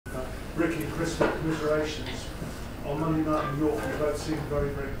Krystal, commiserations. On Monday night in York, you both seemed very,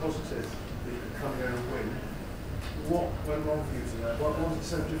 very positive that you could come here and win. What went wrong for you today? What was it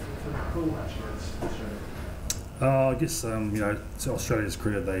so different from the pool match against Australia? I guess to Australia's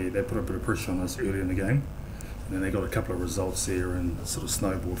credit, they put a bit of pressure on us early in the game, and then they got a couple of results there and sort of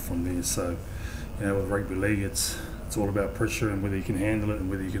snowballed from there. So, with rugby league, it's all about pressure and whether you can handle it and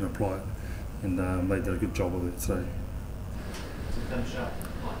whether you can apply it. And they did a good job of it today. To finish up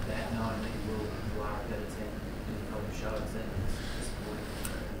like that, knowing that you are a better team in the culture show, is that disappointing?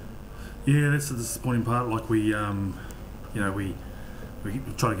 Yeah, that's the disappointing part. Like we try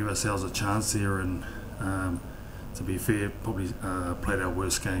to give ourselves a chance here, and to be fair, probably played our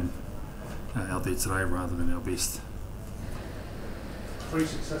worst game out there today rather than our best. 3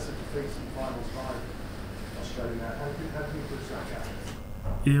 successive defeats in finals by Australia now. How do you bridge that gap?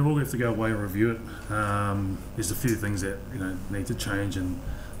 Yeah, we'll have to go away and review it. There's a few things that need to change and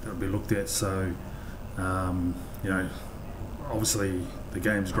that'll be looked at. So, obviously the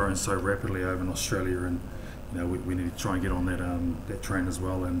game's growing so rapidly over in Australia, and we need to try and get on that train as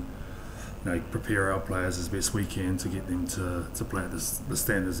well, and prepare our players as best we can to get them to play at the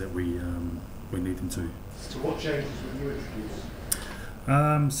standards that we need them to. So what changes will you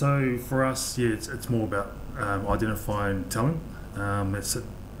introduce? So for us, yeah, it's more about identifying talent. That's it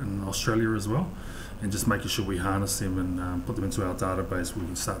in Australia as well, and just making sure we harness them and put them into our database where we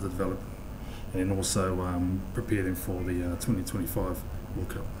can start to develop, and also prepare them for the 2025 World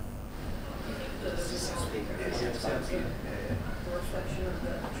Cup.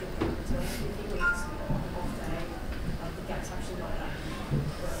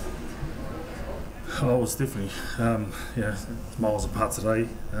 Oh, it's definitely it's miles apart today.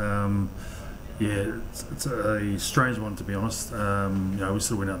 Yeah, it's a strange one, to be honest. We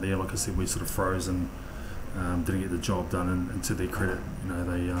sort of went out there, like I said, we sort of froze and didn't get the job done. And to their credit,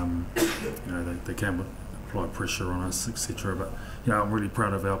 they can apply pressure on us, etc. But I'm really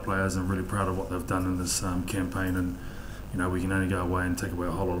proud of our players and really proud of what they've done in this campaign. And we can only go away and take away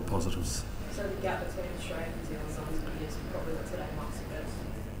a whole lot of positives. So the gap between Australia and New Zealand is probably what today marks a bit.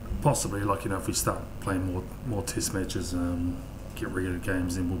 Possibly, if we start playing more test matches, get regular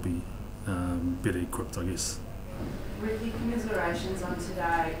games, then we'll be better equipped, I guess. With the commiserations on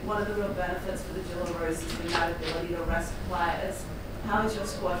today, one of the real benefits for the Jillarooss is the ability to rest players. How is your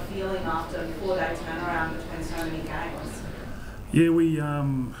squad feeling after a 4-day turnaround between so many games? Yeah, we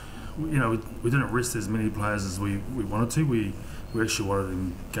didn't rest as many players as we wanted to. We actually wanted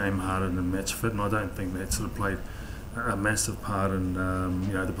them game hardened and match fit, and I don't think that sort of played a massive part in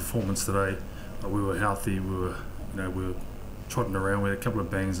the performance today. We were healthy. We were trotting around. We had a couple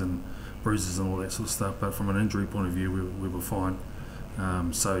of bangs and bruises and all that sort of stuff, but from an injury point of view, we were fine.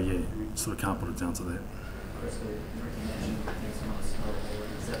 So yeah, we sort of can't put it down to that. Krystal, recognition, thanks so much.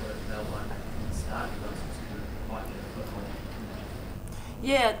 Is that what it felt like at the start?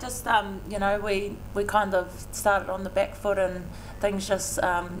 Yeah, just we kind of started on the back foot and things just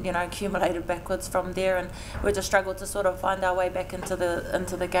accumulated backwards from there, and we just struggled to sort of find our way back into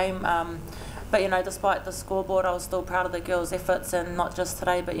the game. But despite the scoreboard, I was still proud of the girls' efforts, and not just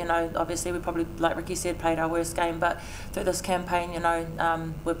today, but obviously we probably, like Ricky said, played our worst game. But through this campaign,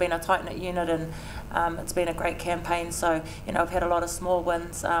 we've been a tight-knit unit, and it's been a great campaign. So we've had a lot of small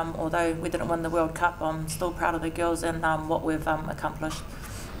wins. Although we didn't win the World Cup, I'm still proud of the girls and what we've accomplished.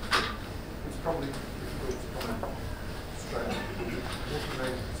 It's probably difficult to comment Australia. What can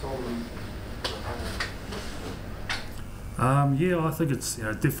they tell them? Yeah, I think it's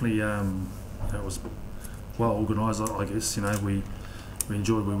definitely it was well organised. I guess we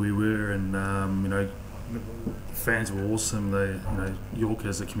enjoyed where we were, and fans were awesome. York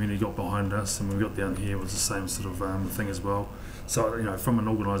as a community got behind us, and when we got down here it was the same sort of thing as well. So from an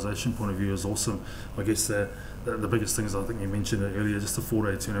organisation point of view, it was awesome. I guess the biggest things, I think you mentioned it earlier, just the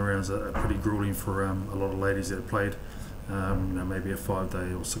 4-day turnarounds are pretty grueling for a lot of ladies that have played. Maybe a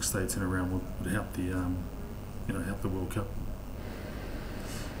 5-day or 6-day turnaround would help the help the World Cup.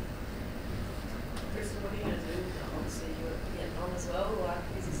 Krystal, what are you going to do? Obviously, you're getting on as well.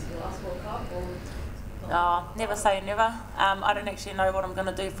 Is this your last World Cup? Or Oh, never say never. I don't actually know what I'm going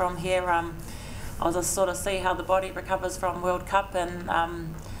to do from here. I'll just sort of see how the body recovers from World Cup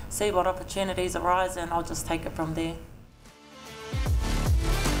and see what opportunities arise, and I'll just take it from there.